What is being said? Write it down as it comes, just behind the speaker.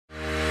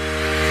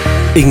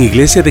En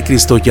Iglesia de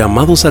Cristo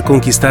Llamados a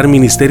Conquistar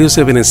Ministerios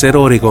Ebenecer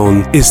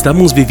Oregón,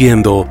 estamos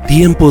viviendo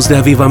tiempos de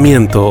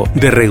avivamiento,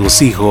 de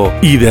regocijo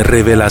y de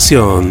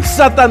revelación.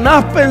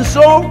 Satanás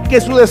pensó que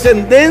su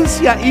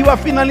descendencia iba a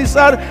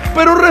finalizar,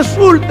 pero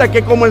resulta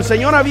que como el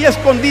Señor había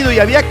escondido y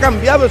había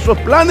cambiado esos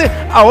planes,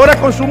 ahora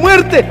con su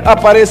muerte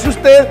aparece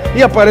usted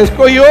y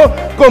aparezco yo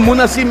como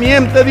una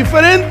simiente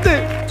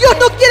diferente. Dios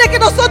no quiere que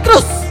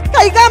nosotros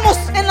caigamos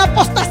en la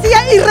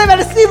apostasía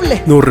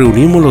irreversible. Nos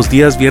reunimos los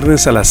días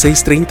viernes a las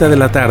 6:30 de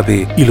la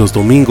tarde y los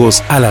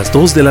domingos a las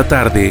 2 de la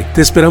tarde. Te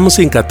esperamos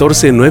en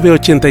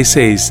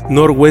 14986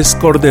 Northwest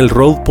Cornell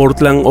Road,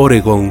 Portland,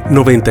 Oregon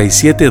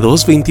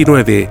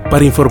 97229.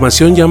 Para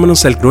información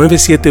llámanos al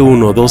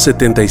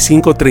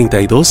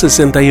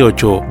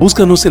 971-275-3268.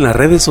 Búscanos en las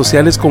redes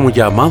sociales como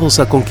Llamados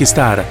a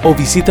Conquistar o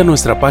visita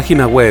nuestra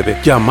página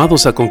web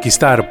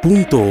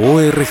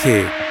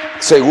llamadosaconquistar.org.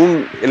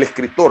 Según el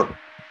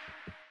escritor,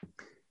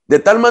 de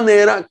tal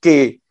manera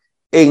que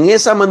en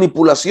esa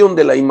manipulación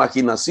de la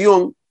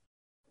imaginación,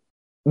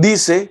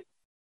 dice,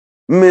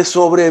 me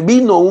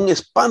sobrevino un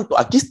espanto.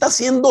 Aquí está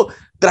siendo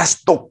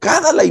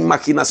trastocada la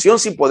imaginación,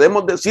 si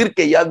podemos decir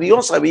que ya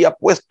Dios había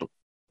puesto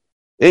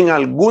en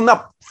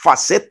alguna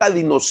faceta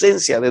de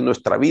inocencia de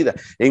nuestra vida,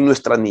 en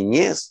nuestra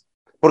niñez.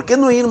 ¿Por qué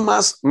no ir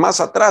más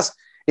atrás?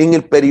 En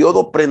el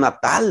periodo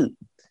prenatal,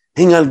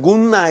 en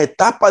alguna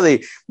etapa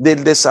del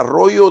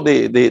desarrollo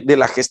de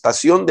la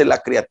gestación de la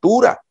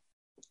criatura.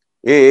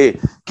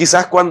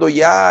 Quizás cuando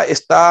ya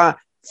está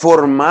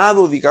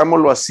formado,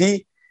 digámoslo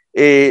así,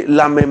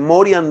 la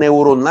memoria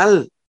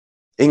neuronal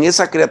en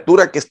esa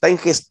criatura que está en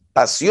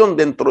gestación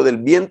dentro del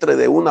vientre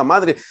de una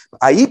madre,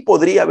 ahí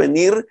podría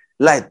venir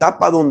la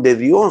etapa donde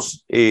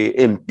Dios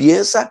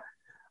empieza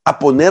a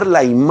poner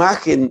la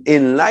imagen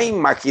en la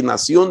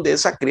imaginación de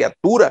esa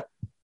criatura,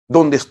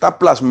 donde está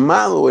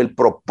plasmado el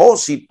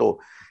propósito,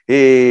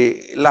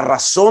 la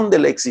razón de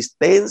la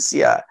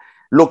existencia,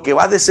 lo que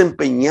va a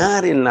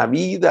desempeñar en la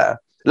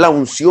vida, la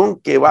unción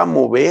que va a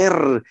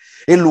mover,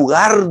 el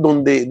lugar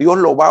donde Dios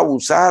lo va a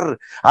usar,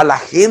 a la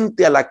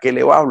gente a la que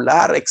le va a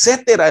hablar,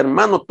 etcétera,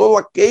 hermano, todo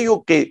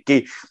aquello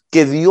que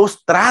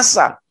Dios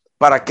traza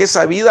para que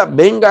esa vida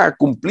venga a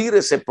cumplir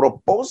ese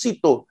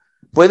propósito.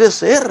 Puede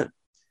ser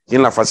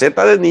en la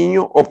faceta de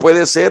niño, o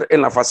puede ser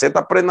en la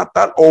faceta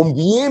prenatal, o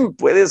bien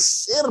puede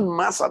ser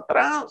más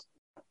atrás.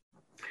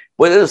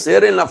 Puede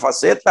ser en la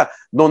faceta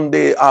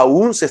donde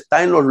aún se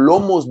está en los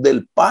lomos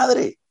del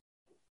Padre.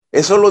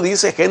 Eso lo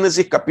dice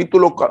Génesis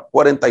capítulo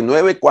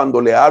 49 cuando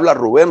le habla a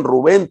Rubén.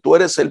 Rubén, tú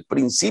eres el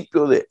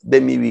principio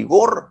de mi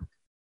vigor.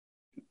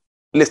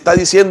 Le está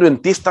diciendo,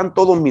 en ti están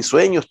todos mis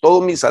sueños,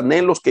 todos mis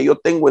anhelos que yo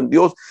tengo en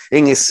Dios.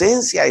 En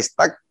esencia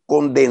está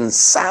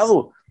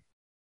condensado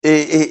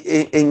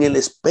en el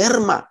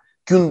esperma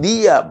que un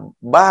día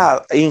va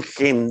a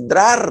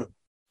engendrar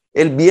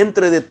el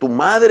vientre de tu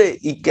madre,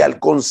 y que al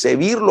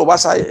concebirlo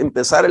vas a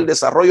empezar el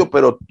desarrollo,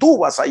 pero tú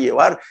vas a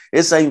llevar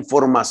esa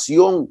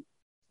información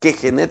que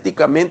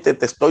genéticamente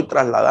te estoy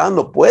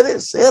trasladando. Puede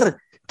ser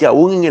que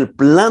aún en el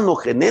plano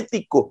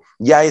genético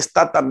ya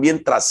está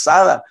también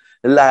trazada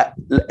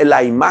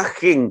la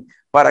imagen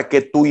para que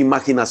tu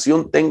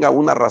imaginación tenga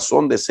una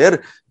razón de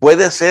ser.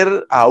 Puede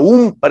ser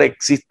aún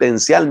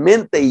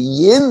preexistencialmente,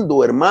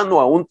 yendo,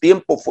 hermano, a un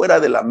tiempo fuera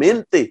de la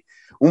mente,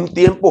 un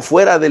tiempo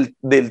fuera del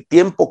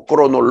tiempo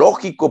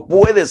cronológico.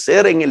 Puede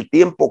ser en el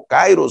tiempo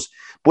Kairos,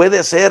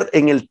 puede ser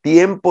en el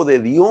tiempo de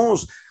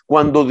Dios,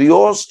 cuando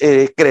Dios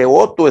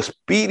creó tu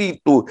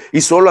espíritu y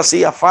solo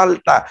hacía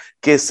falta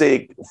que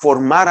se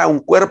formara un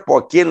cuerpo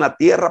aquí en la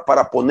tierra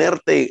para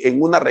ponerte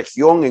en una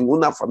región, en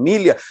una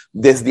familia.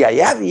 Desde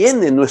allá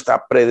viene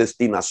nuestra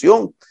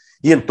predestinación.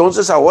 Y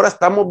entonces ahora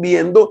estamos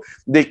viendo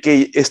de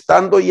que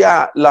estando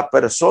ya la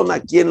persona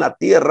aquí en la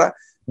tierra,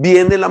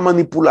 viene la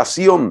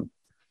manipulación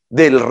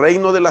del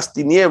reino de las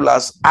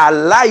tinieblas a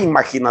la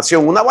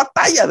imaginación, una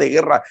batalla de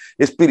guerra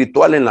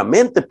espiritual en la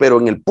mente, pero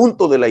en el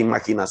punto de la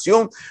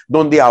imaginación,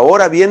 donde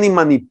ahora viene y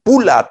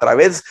manipula a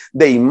través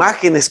de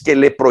imágenes que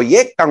le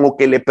proyectan o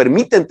que le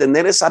permiten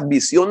tener esas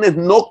visiones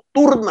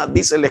nocturnas,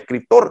 dice el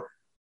escritor.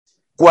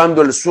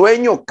 Cuando el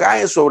sueño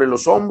cae sobre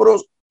los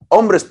hombres,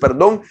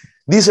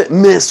 dice,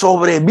 me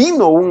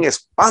sobrevino un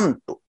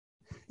espanto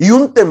y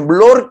un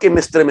temblor que me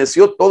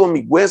estremeció todos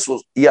mis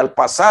huesos, y al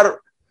pasar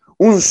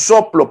un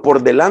soplo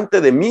por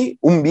delante de mí,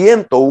 un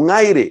viento, un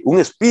aire,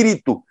 un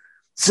espíritu,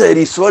 se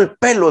erizó el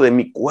pelo de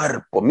mi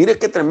cuerpo. Mire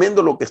qué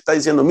tremendo lo que está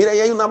diciendo. Mira, ahí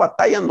hay una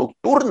batalla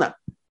nocturna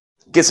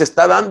que se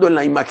está dando en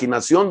la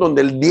imaginación,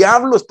 donde el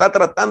diablo está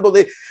tratando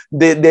de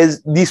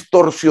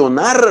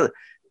distorsionar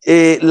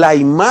la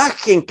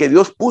imagen que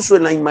Dios puso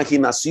en la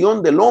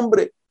imaginación del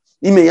hombre.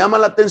 Y me llama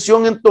la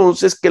atención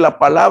entonces que la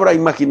palabra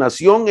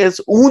imaginación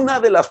es una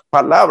de las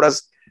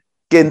palabras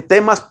que en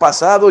temas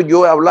pasados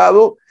yo he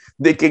hablado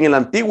de que en el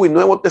Antiguo y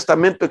Nuevo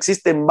Testamento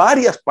existen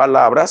varias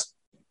palabras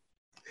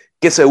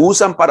que se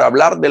usan para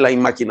hablar de la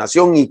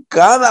imaginación, y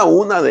cada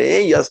una de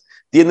ellas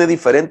tiene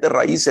diferentes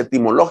raíces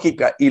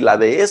etimológicas, y la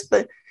de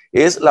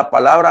es la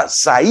palabra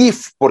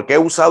Saif, porque he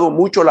usado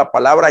mucho la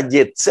palabra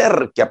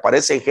Yetzer, que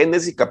aparece en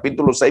Génesis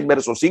capítulo 6,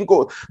 verso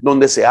 5,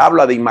 donde se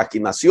habla de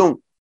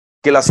imaginación,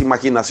 que las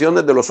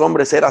imaginaciones de los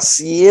hombres eran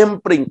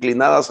siempre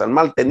inclinadas al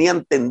mal,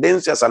 tenían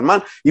tendencias al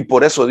mal, y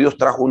por eso Dios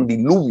trajo un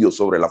diluvio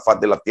sobre la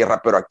faz de la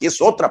tierra. Pero aquí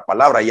es otra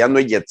palabra, ya no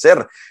es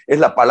Yetzer, es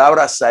la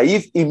palabra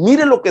Saif, y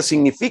mire lo que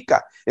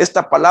significa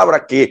esta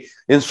palabra, que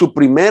en su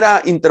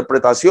primera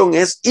interpretación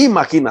es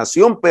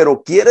imaginación,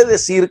 pero quiere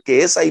decir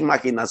que esa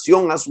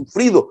imaginación ha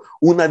sufrido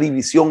una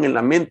división en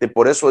la mente.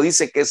 Por eso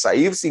dice que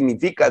Saif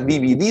significa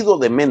dividido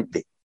de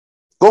mente.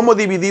 ¿Cómo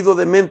dividido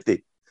de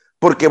mente?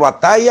 Porque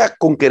batalla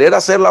con querer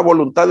hacer la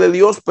voluntad de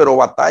Dios, pero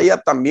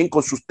batalla también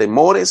con sus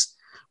temores,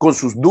 con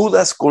sus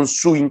dudas, con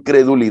su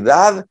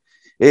incredulidad,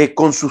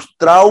 con sus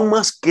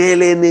traumas que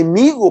el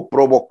enemigo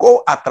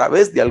provocó a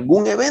través de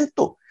algún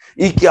evento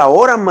y que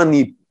ahora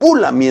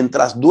manipula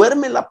mientras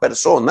duerme la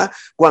persona.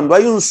 Cuando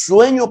hay un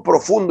sueño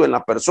profundo en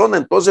la persona,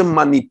 entonces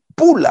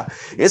manipula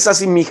esa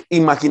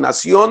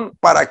imaginación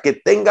para que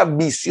tenga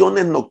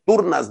visiones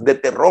nocturnas de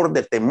terror,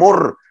 de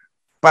temor,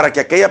 para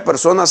que aquella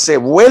persona se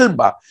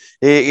vuelva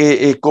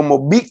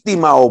como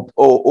víctima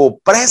o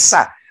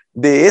presa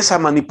de esa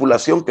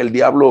manipulación que el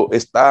diablo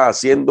está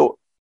haciendo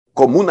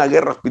como una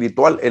guerra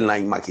espiritual en la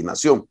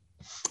imaginación.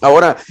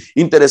 Ahora,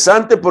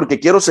 interesante, porque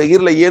quiero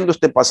seguir leyendo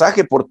este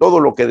pasaje por todo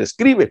lo que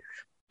describe.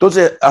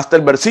 Entonces, hasta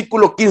el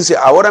versículo 15.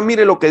 Ahora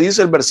mire lo que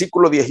dice el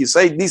versículo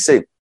 16.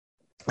 Dice,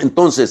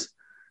 entonces,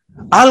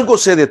 algo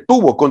se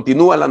detuvo,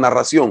 continúa la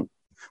narración,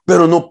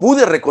 pero no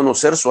pude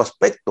reconocer su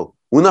aspecto.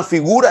 Una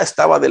figura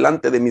estaba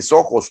delante de mis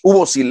ojos.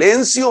 Hubo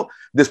silencio,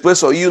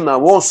 después oí una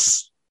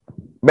voz.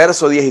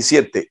 Verso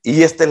 17,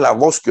 y esta es la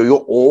voz que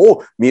oyó.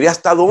 Oh, mire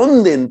hasta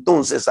dónde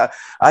entonces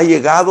ha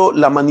llegado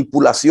la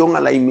manipulación a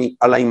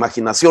la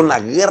imaginación,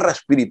 la guerra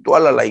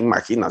espiritual a la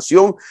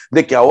imaginación,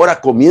 de que ahora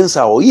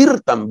comienza a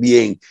oír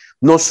también.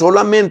 No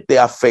solamente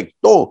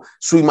afectó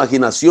su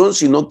imaginación,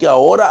 sino que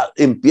ahora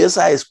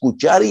empieza a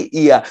escuchar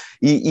y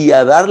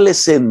a darle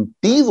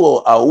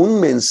sentido a un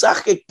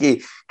mensaje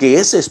que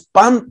ese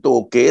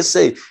espanto, que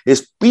ese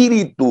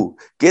espíritu,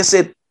 que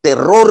ese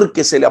terror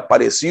que se le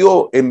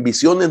apareció en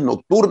visiones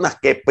nocturnas,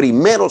 que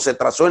primero se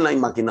trazó en la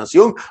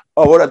imaginación,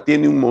 ahora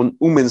tiene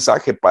un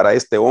mensaje para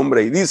este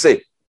hombre y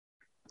dice,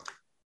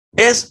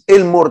 ¿es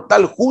el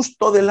mortal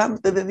justo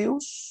delante de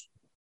Dios?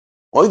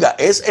 Oiga,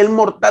 ¿es el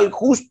mortal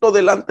justo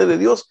delante de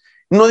Dios?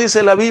 No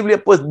dice la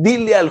Biblia, pues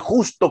dile al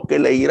justo que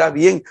le irá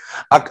bien.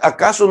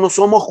 ¿Acaso no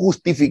somos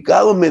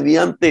justificados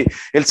mediante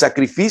el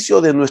sacrificio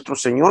de nuestro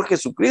Señor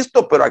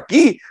Jesucristo? Pero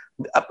aquí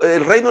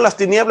el reino de las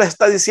tinieblas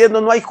está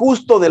diciendo, no hay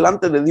justo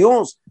delante de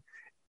Dios.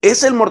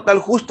 ¿Es el mortal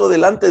justo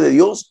delante de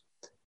Dios?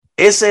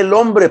 ¿Es el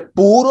hombre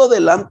puro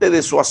delante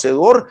de su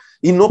Hacedor?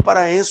 Y no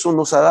para eso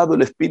nos ha dado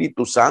el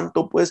Espíritu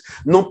Santo, pues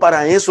no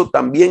para eso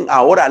también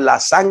ahora la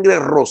sangre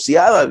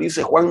rociada,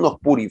 dice Juan, nos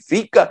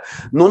purifica.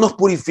 No nos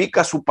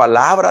purifica su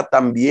palabra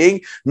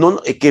también,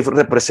 que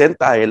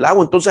representa el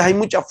agua. Entonces hay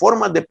muchas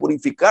formas de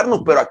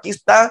purificarnos, pero aquí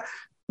está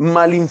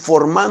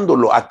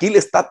malinformándolo. Aquí le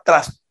está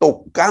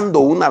trastocando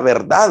una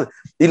verdad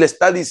y le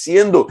está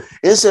diciendo,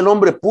 es el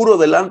hombre puro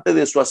delante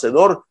de su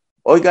Hacedor.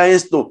 Oiga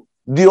esto,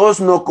 Dios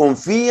no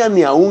confía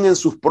ni aún en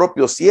sus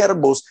propios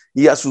siervos,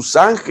 y a sus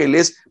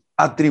ángeles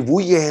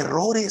atribuye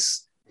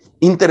errores.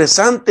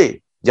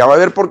 Interesante, ya va a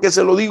ver por qué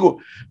se lo digo,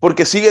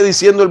 porque sigue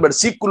diciendo el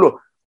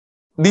versículo,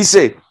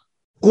 dice,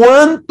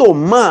 ¿cuánto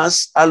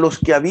más a los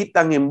que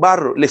habitan en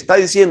barro? Le está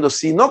diciendo,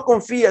 si no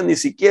confía ni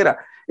siquiera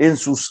en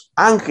sus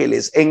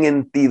ángeles, en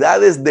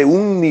entidades de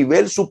un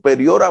nivel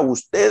superior a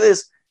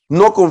ustedes,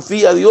 no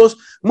confía a Dios,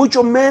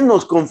 mucho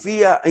menos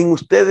confía en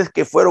ustedes,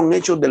 que fueron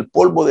hechos del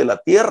polvo de la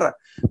tierra,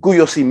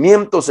 cuyos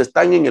cimientos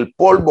están en el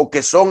polvo,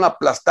 que son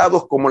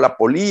aplastados como la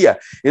polilla,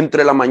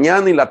 entre la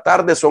mañana y la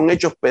tarde son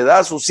hechos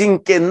pedazos, sin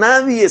que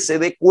nadie se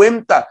dé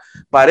cuenta,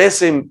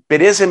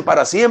 perecen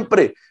para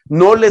siempre,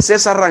 no les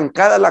es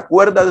arrancada la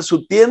cuerda de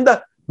su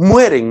tienda,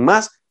 mueren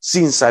más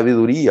sin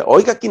sabiduría.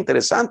 Oiga qué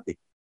interesante,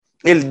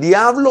 el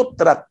diablo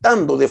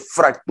tratando de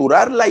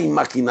fracturar la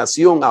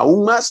imaginación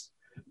aún más,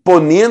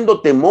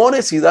 poniendo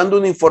temores y dando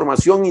una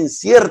información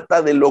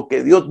incierta de lo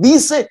que Dios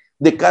dice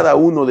de cada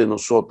uno de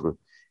nosotros.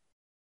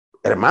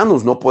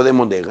 Hermanos, no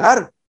podemos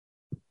negar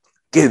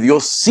que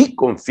Dios sí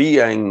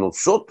confía en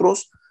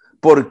nosotros,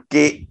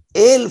 porque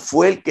Él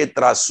fue el que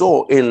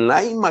trazó en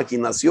la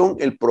imaginación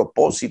el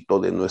propósito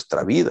de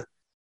nuestra vida.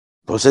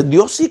 Entonces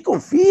Dios sí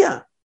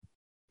confía,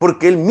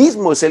 porque Él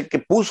mismo es el que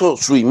puso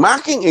su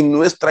imagen en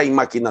nuestra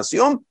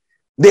imaginación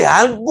de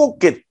algo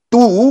que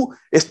tú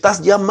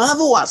estás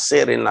llamado a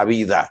hacer en la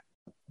vida.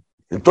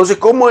 Entonces,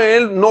 ¿cómo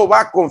Él no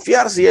va a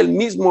confiar si Él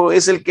mismo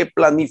es el que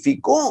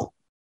planificó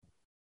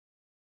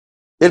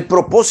el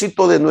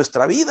propósito de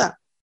nuestra vida?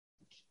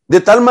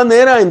 De tal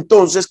manera,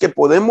 entonces, que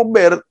podemos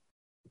ver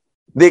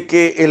de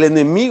que el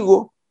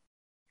enemigo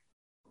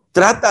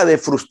trata de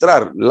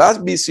frustrar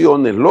las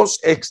visiones,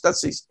 los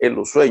éxtasis en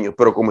los sueños.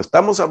 Pero como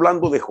estamos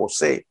hablando de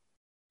José,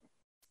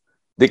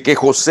 de que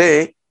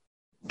José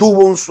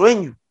tuvo un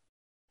sueño,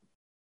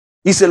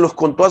 y se los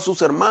contó a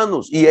sus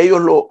hermanos y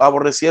ellos lo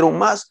aborrecieron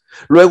más.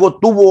 Luego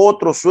tuvo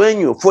otro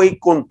sueño, fue y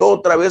contó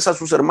otra vez a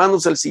sus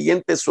hermanos el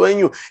siguiente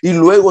sueño y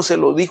luego se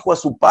lo dijo a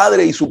su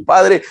padre, y su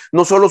padre,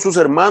 no solo sus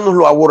hermanos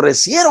lo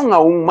aborrecieron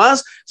aún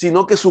más,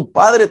 sino que su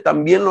padre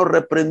también lo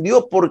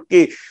reprendió,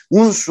 porque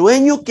un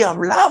sueño que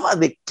hablaba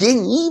de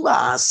quién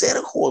iba a ser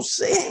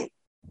José.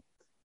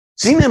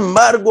 Sin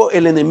embargo,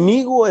 el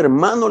enemigo,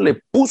 hermano,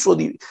 le puso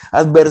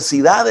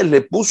adversidades, le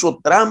puso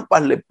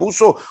trampas, le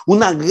puso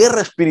una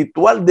guerra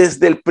espiritual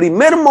desde el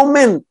primer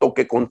momento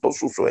que contó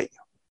su sueño.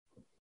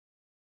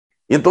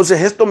 Y entonces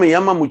esto me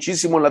llama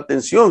muchísimo la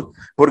atención,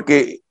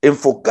 porque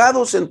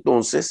enfocados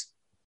entonces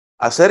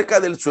acerca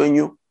del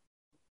sueño,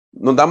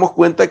 nos damos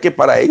cuenta que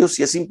para ellos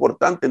sí es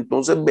importante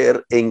entonces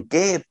ver en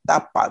qué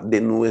etapa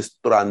de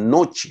nuestra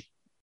noche,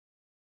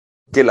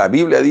 que la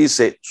Biblia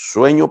dice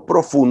sueño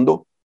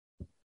profundo,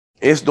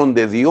 es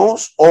donde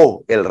Dios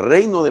o el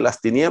reino de las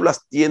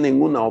tinieblas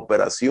tienen una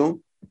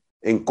operación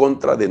en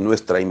contra de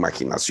nuestra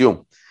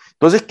imaginación.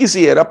 Entonces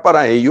quisiera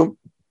para ello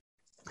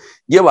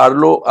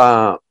llevarlo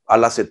a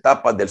las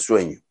etapas del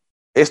sueño.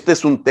 Este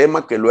es un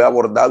tema que lo he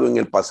abordado en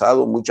el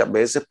pasado muchas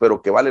veces,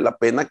 pero que vale la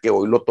pena que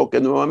hoy lo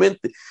toque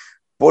nuevamente.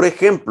 Por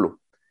ejemplo,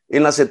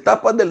 en las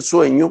etapas del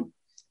sueño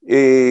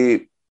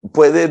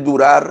puede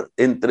durar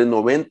entre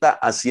 90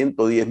 a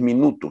 110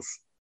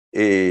 minutos.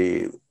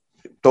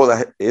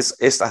 Todas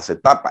estas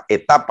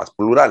etapas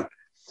plural.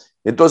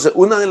 Entonces,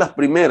 una de las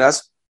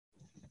primeras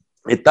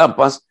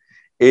etapas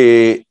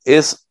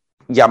es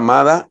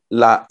llamada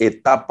la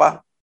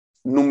etapa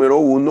número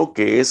 1,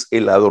 que es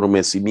el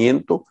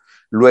adormecimiento.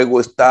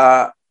 Luego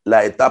está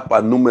la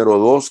etapa número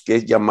 2, que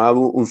es llamado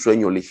un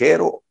sueño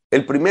ligero.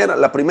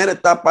 La primera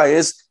etapa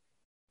es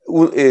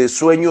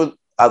sueño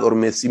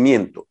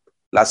adormecimiento.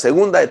 La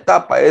segunda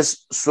etapa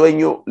es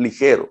sueño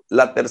ligero.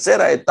 La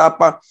tercera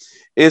etapa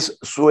es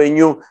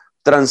sueño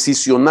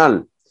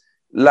transicional.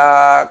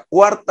 La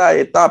cuarta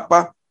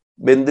etapa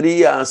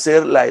vendría a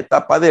ser la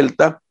etapa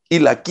delta y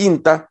la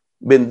quinta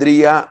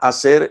vendría a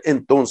ser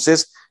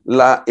entonces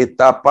la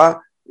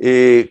etapa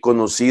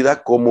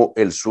conocida como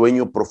el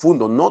sueño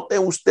profundo. Note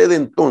usted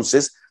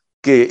entonces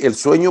que el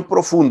sueño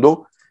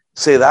profundo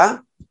se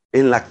da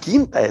en la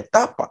quinta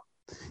etapa,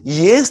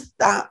 y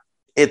estas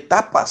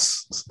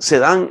etapas se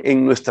dan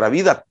en nuestra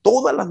vida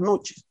todas las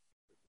noches.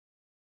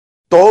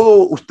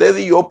 Todo usted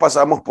y yo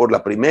pasamos por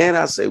la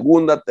primera,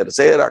 segunda,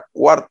 tercera,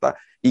 cuarta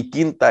y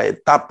quinta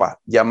etapa,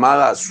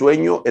 llamada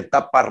sueño,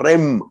 etapa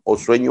REM o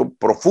sueño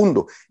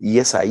profundo. Y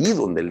es ahí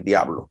donde el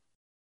diablo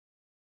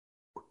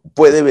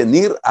puede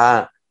venir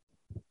a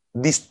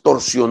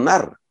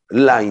distorsionar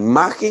la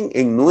imagen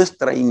en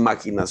nuestra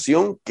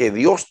imaginación que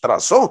Dios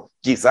trazó,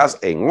 quizás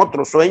en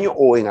otro sueño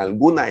o en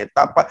alguna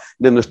etapa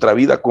de nuestra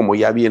vida, como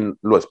ya bien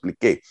lo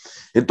expliqué.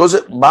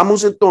 Entonces,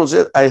 vamos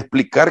entonces a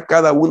explicar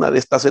cada una de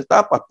estas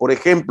etapas. Por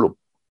ejemplo,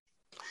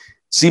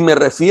 si me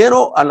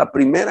refiero a la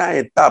primera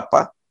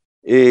etapa,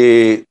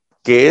 que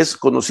es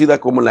conocida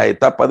como la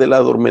etapa del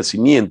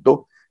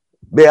adormecimiento,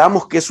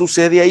 veamos qué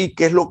sucede ahí,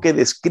 qué es lo que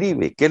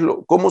describe,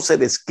 cómo se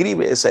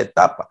describe esa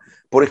etapa.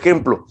 Por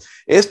ejemplo,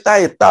 esta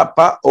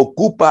etapa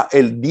ocupa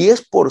el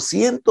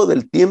 10%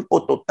 del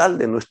tiempo total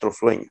de nuestro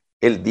sueño,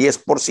 el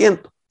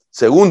 10%.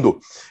 Segundo,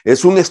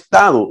 es un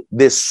estado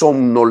de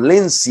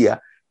somnolencia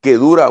que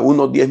dura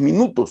unos 10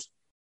 minutos.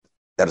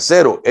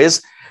 Tercero,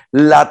 es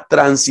la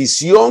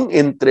transición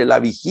entre la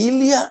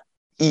vigilia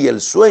y el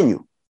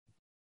sueño.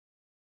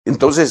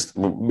 Entonces,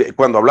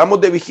 cuando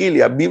hablamos de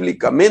vigilia,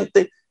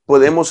 bíblicamente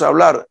podemos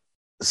hablar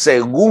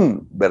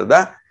según,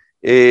 ¿verdad?,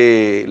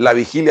 la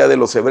vigilia de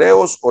los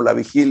hebreos o la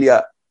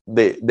vigilia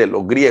de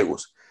los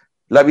griegos.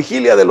 La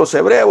vigilia de los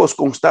hebreos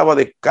constaba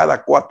de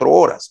cada 4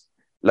 horas.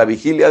 La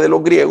vigilia de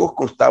los griegos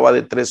constaba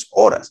de 3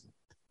 horas.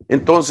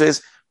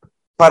 Entonces,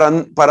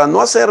 para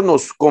no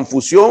hacernos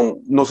confusión,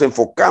 nos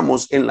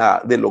enfocamos en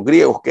la de los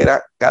griegos, que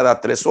era cada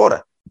 3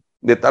 horas.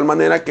 De tal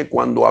manera que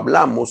cuando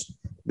hablamos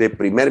de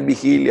primer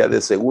vigilia,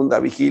 de segunda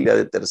vigilia,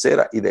 de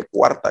tercera y de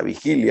cuarta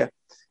vigilia,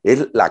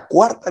 la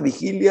cuarta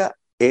vigilia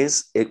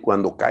es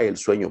cuando cae el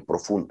sueño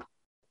profundo.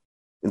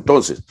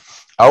 Entonces,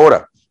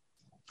 ahora,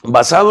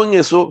 basado en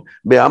eso,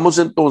 veamos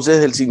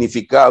entonces el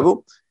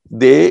significado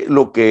de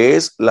lo que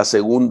es la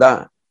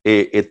segunda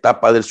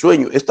etapa del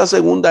sueño. Esta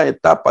segunda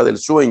etapa del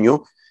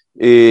sueño,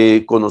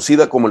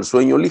 conocida como el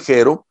sueño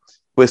ligero,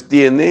 pues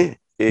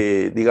tiene,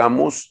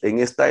 digamos, en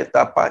esta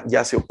etapa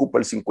ya se ocupa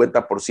el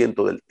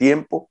 50% del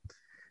tiempo.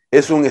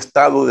 Es un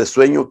estado de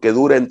sueño que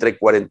dura entre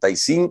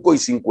 45 y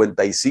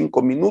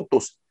 55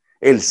 minutos,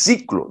 el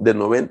ciclo de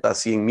 90 a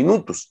 100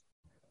 minutos.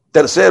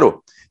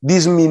 Tercero,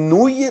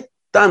 disminuye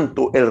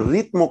tanto el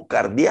ritmo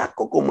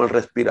cardíaco como el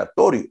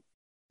respiratorio,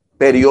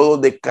 periodo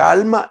de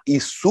calma y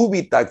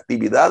súbita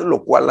actividad,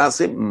 lo cual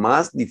hace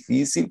más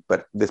difícil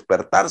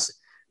despertarse.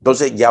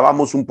 Entonces ya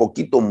vamos un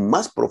poquito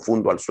más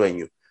profundo al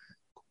sueño.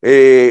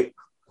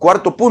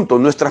 Cuarto punto,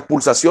 nuestras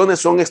pulsaciones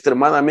son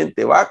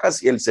extremadamente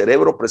bajas y el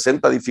cerebro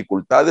presenta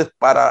dificultades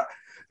para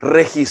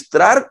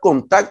registrar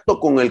contacto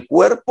con el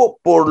cuerpo,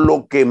 por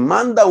lo que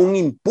manda un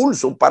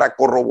impulso para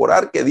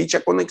corroborar que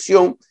dicha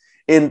conexión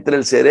entre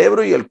el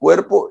cerebro y el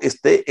cuerpo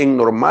esté en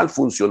normal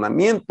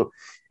funcionamiento.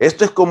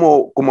 Esto es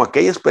como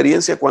aquella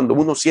experiencia cuando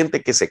uno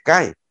siente que se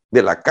cae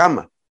de la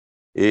cama.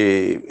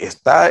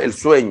 Está el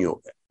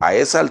sueño a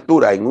esa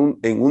altura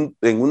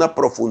en una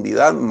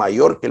profundidad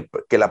mayor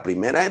que la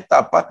primera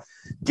etapa,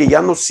 que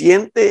ya no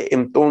siente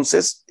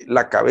entonces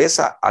la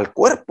cabeza al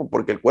cuerpo,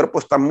 porque el cuerpo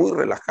está muy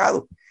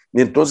relajado.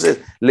 Y entonces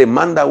le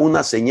manda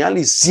una señal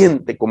y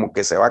siente como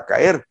que se va a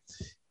caer.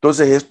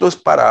 Entonces esto es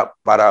para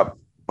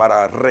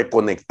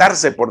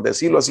reconectarse, por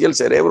decirlo así, el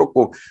cerebro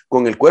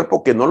con el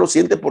cuerpo, que no lo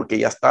siente porque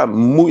ya está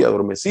muy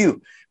adormecido.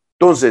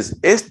 Entonces,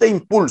 este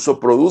impulso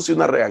produce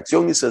una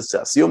reacción y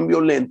sensación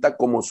violenta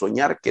como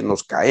soñar que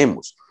nos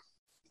caemos.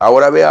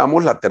 Ahora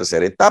veamos la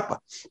tercera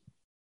etapa.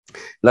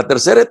 La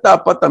tercera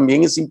etapa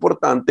también es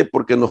importante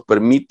porque nos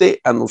permite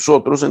a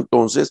nosotros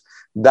entonces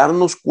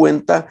darnos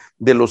cuenta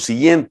de lo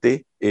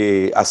siguiente,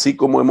 así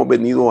como hemos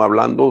venido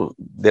hablando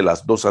de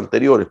las dos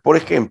anteriores. Por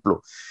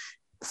ejemplo,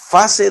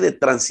 fase de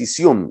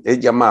transición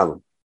es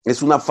llamado.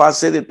 Es una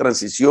fase de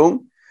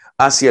transición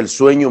hacia el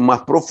sueño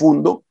más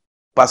profundo.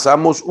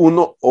 Pasamos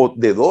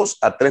de 2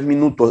 a 3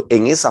 minutos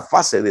en esa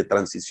fase de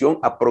transición,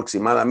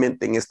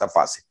 aproximadamente en esta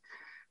fase.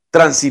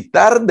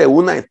 Transitar de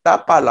una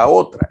etapa a la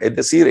otra, es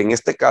decir, en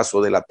este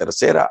caso de la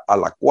tercera a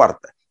la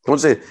cuarta.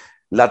 Entonces,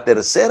 la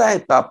tercera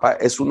etapa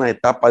es una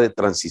etapa de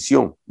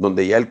transición,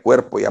 donde ya el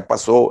cuerpo ya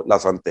pasó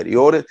las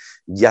anteriores,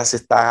 ya se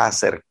está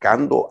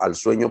acercando al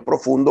sueño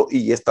profundo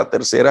y esta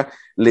tercera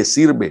le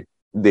sirve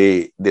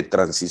de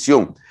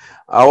transición.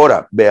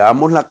 Ahora,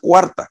 veamos la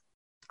cuarta.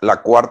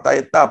 La cuarta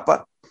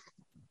etapa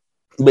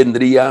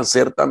vendría a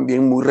ser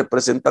también muy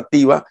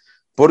representativa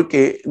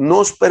porque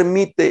nos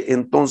permite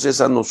entonces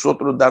a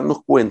nosotros darnos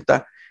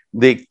cuenta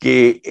de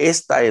que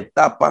esta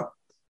etapa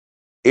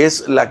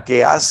es la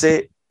que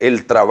hace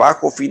el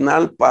trabajo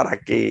final para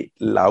que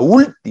la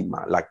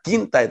última, la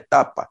quinta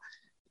etapa,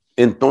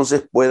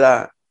 entonces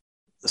pueda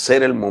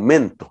ser el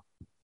momento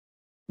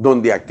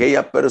donde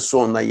aquella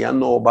persona ya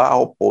no va a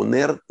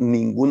oponer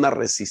ninguna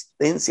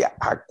resistencia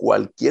a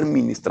cualquier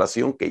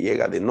ministración que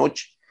llega de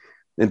noche.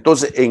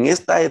 Entonces, en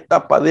esta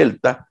etapa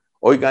delta,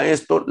 oiga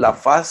esto, la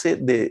fase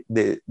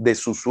de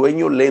su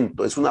sueño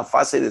lento, es una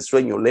fase de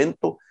sueño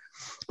lento.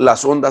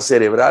 Las ondas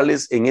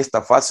cerebrales en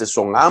esta fase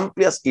son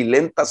amplias y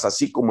lentas,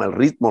 así como el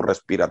ritmo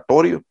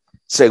respiratorio.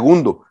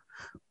 Segundo,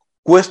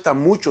 cuesta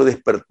mucho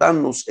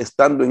despertarnos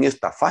estando en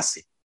esta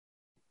fase.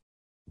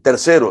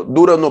 Tercero,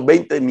 dura unos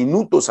 20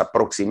 minutos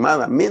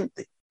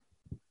aproximadamente.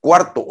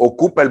 Cuarto,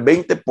 ocupa el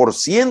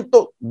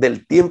 20%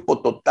 del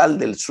tiempo total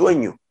del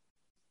sueño.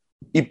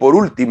 Y por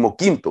último,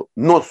 quinto,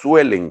 no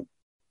suelen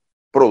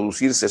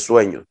producirse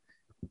sueños.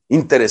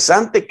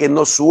 Interesante que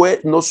no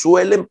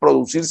suelen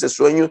producirse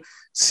sueños,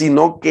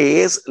 sino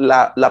que es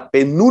la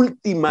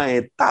penúltima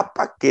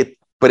etapa que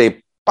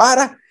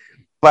prepara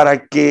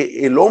para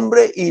que el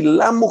hombre y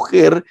la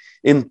mujer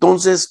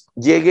entonces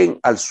lleguen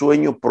al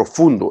sueño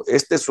profundo.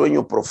 Este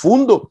sueño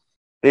profundo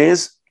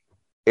es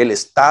el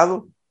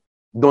estado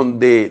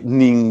donde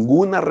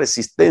ninguna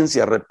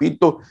resistencia,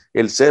 repito,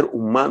 el ser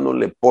humano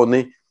le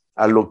pone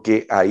a lo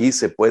que ahí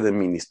se puede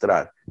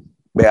ministrar.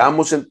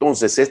 Veamos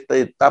entonces esta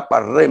etapa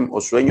REM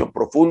o sueño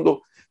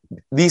profundo.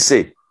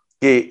 Dice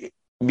que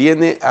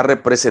viene a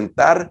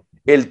representar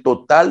el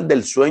total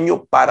del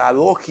sueño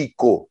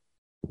paradójico.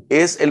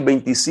 Es el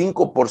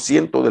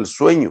 25% del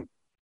sueño.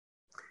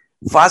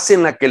 Fase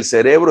en la que el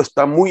cerebro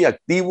está muy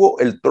activo,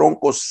 el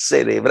tronco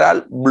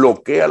cerebral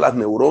bloquea las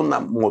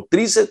neuronas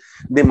motrices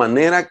de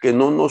manera que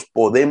no nos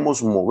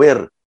podemos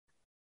mover.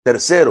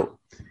 Tercero,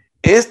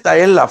 esta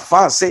es la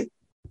fase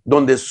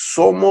donde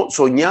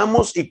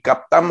soñamos y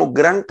captamos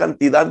gran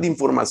cantidad de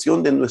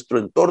información de nuestro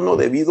entorno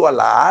debido a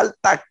la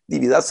alta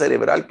actividad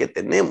cerebral que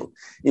tenemos.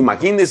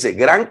 Imagínense,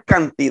 gran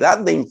cantidad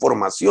de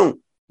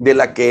información de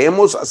la que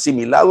hemos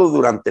asimilado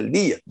durante el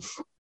día.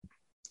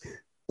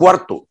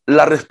 Cuarto,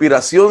 la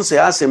respiración se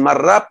hace más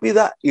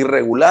rápida,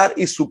 irregular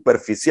y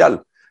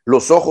superficial.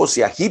 Los ojos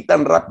se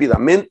agitan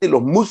rápidamente y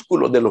los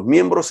músculos de los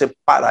miembros se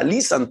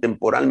paralizan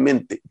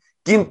temporalmente.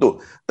 Quinto,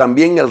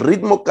 también el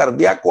ritmo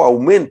cardíaco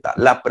aumenta,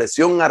 la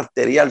presión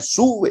arterial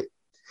sube.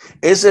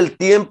 Es el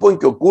tiempo en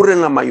que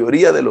ocurren la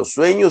mayoría de los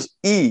sueños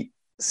y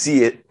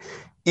si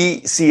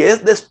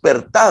es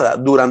despertada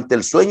durante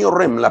el sueño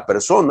REM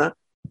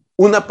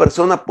una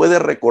persona puede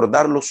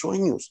recordar los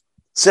sueños.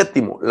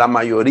 Séptimo, la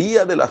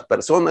mayoría de las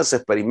personas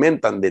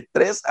experimentan de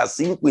 3 a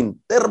 5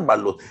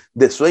 intervalos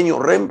de sueño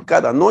REM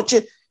cada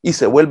noche y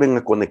se vuelven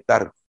a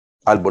conectar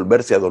al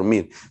volverse a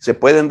dormir. Se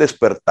pueden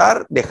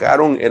despertar,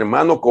 dejaron,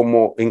 hermano,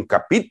 como en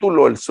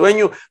capítulo el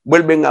sueño,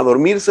 vuelven a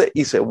dormirse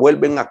y se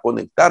vuelven a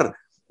conectar.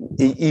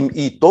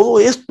 Y todo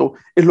esto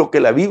es lo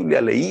que la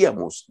Biblia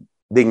leíamos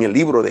en el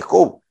libro de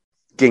Job,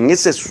 que en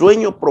ese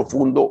sueño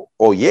profundo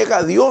o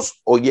llega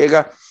Dios o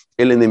llega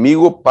el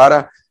enemigo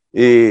para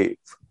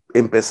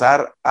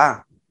empezar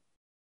a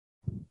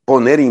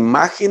poner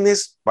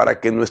imágenes para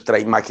que nuestra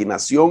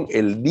imaginación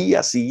el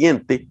día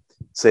siguiente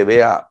se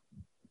vea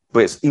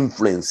pues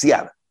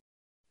influenciada.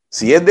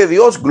 Si es de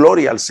Dios,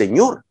 gloria al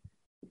Señor.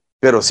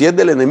 Pero si es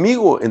del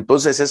enemigo,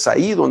 entonces es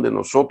ahí donde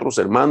nosotros,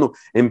 hermanos,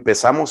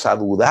 empezamos a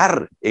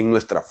dudar en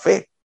nuestra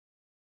fe.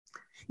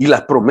 Y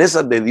las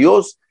promesas de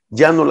Dios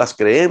ya no las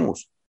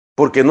creemos,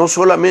 porque no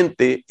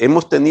solamente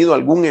hemos tenido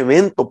algún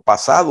evento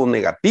pasado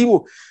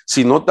negativo,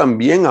 sino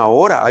también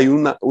ahora hay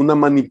una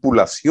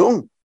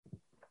manipulación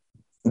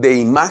de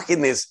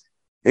imágenes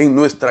en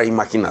nuestra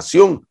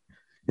imaginación.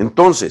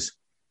 Entonces,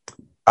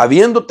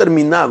 habiendo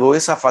terminado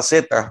esa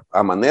faceta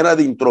a manera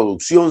de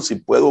introducción, si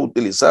puedo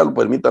utilizarlo,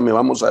 permítame,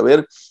 vamos a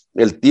ver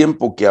el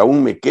tiempo que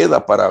aún me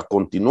queda para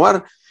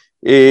continuar.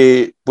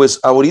 Pues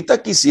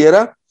ahorita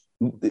quisiera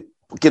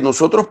que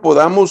nosotros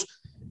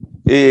podamos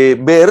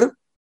ver,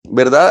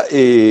 ¿verdad?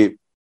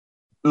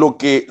 Lo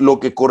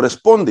que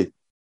corresponde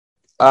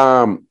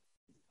a,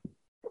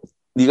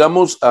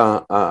 digamos,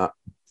 a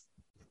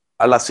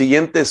las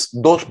siguientes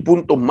 2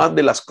 puntos más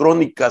de las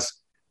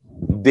crónicas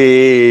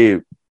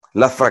de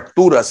las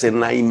fracturas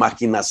en la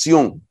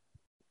imaginación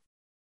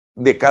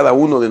de cada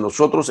uno de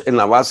nosotros en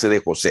la base de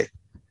José.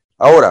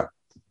 Ahora,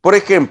 por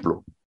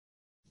ejemplo,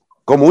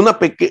 como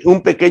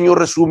un pequeño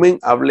resumen,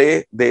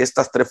 hablé de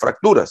estas 3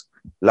 fracturas.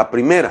 La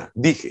primera,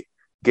 dije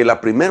que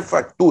la primera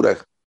fractura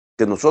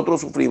que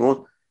nosotros sufrimos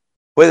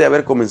puede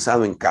haber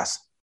comenzado en casa,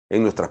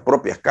 en nuestras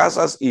propias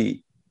casas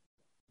y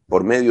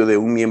por medio de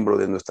un miembro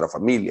de nuestra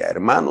familia,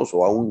 hermanos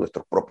o aún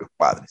nuestros propios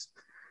padres.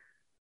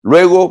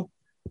 Luego,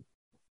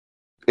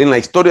 en la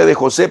historia de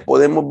José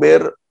podemos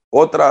ver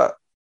otro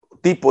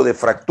tipo de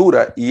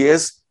fractura y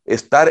es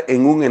estar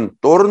en un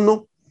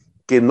entorno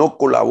que no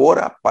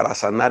colabora para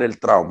sanar el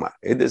trauma.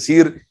 Es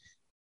decir,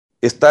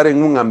 estar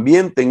en un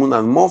ambiente, en una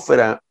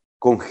atmósfera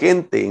con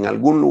gente en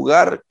algún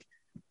lugar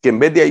que en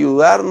vez de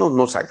ayudarnos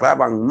nos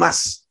agravan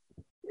más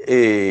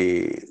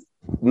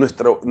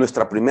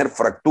nuestra primer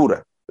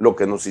fractura, lo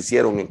que nos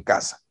hicieron en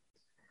casa.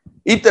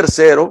 Y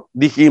tercero,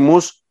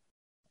 dijimos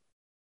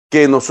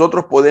que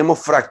nosotros podemos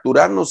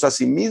fracturarnos a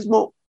sí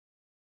mismos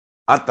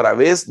a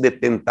través de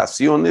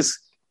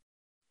tentaciones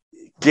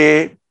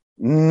que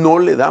no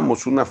le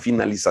damos una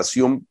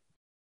finalización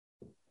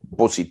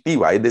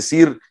positiva, es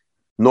decir,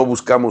 no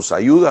buscamos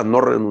ayuda, no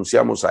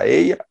renunciamos a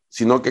ella,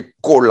 sino que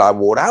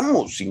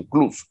colaboramos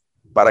incluso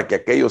para que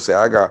aquello se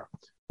haga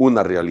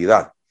una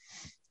realidad.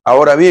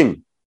 Ahora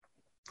bien,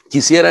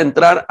 quisiera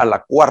entrar a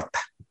la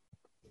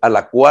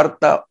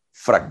cuarta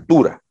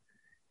fractura.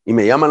 Y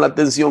me llama la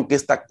atención que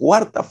esta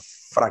cuarta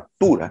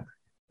fractura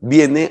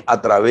viene a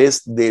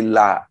través de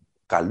la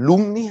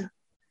calumnia,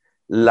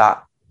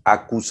 la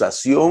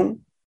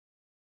acusación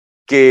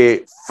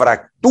que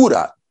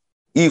fractura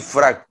y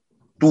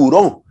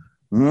fracturó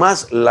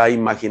más la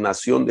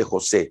imaginación de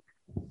José,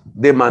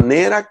 de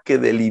manera que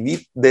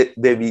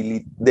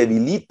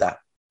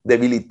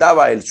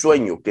debilitaba el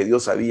sueño que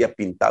Dios había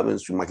pintado en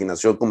su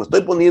imaginación. Como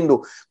estoy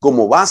poniendo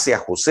como base a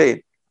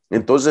José,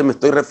 entonces me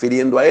estoy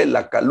refiriendo a él.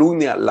 La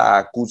calumnia, la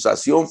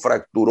acusación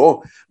fracturó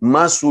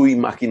más su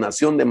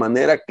imaginación de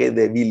manera que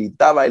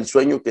debilitaba el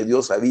sueño que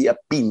Dios había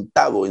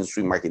pintado en su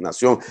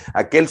imaginación.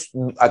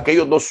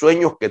 Aquellos 2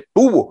 sueños que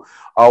tuvo.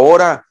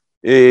 Ahora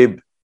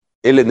el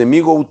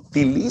enemigo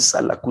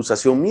utiliza la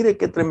acusación. Mire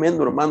qué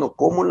tremendo, hermano,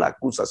 cómo la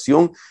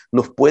acusación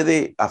nos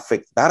puede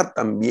afectar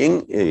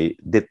también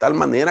de tal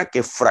manera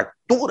que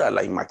fractura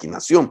la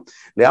imaginación.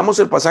 Leamos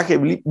el pasaje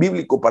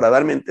bíblico para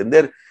darme a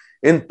entender.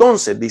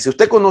 Entonces, dice,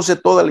 usted conoce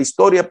toda la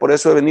historia, por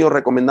eso he venido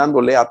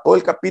recomendándole a todo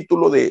el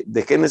capítulo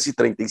de Génesis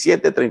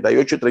 37,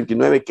 38 y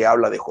 39 que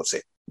habla de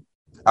José.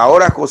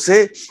 Ahora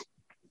José,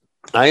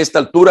 a esta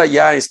altura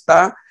ya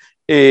está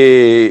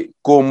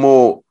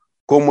como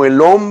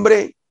el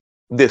hombre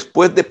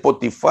después de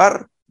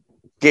Potifar,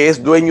 que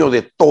es dueño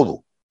de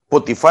todo.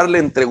 Potifar le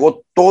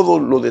entregó todo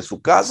lo de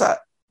su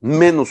casa,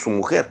 menos su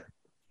mujer.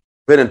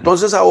 Pero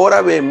entonces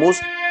ahora vemos...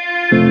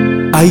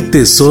 Hay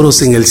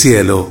tesoros en el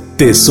cielo,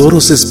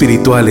 tesoros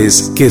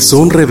espirituales que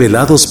son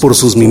revelados por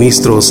sus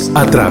ministros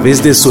a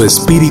través de su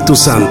Espíritu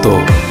Santo.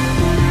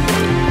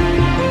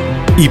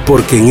 Y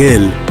porque en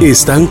Él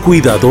están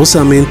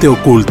cuidadosamente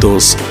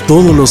ocultos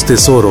todos los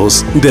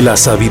tesoros de la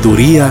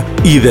sabiduría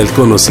y del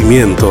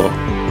conocimiento.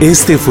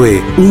 Este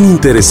fue un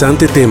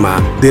interesante tema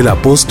del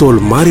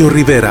apóstol Mario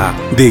Rivera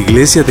de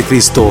Iglesia de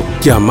Cristo,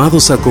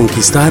 Llamados a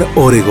Conquistar,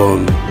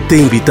 Oregón. Te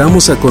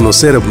invitamos a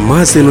conocer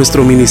más de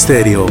nuestro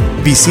ministerio.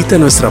 Visita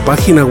nuestra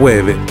página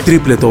web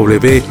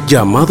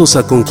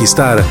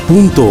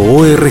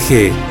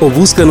www.llamadosaconquistar.org o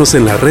búscanos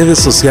en las redes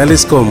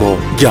sociales como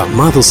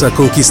Llamados a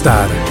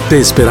Conquistar. Te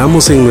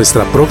esperamos en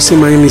nuestra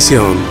próxima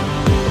emisión.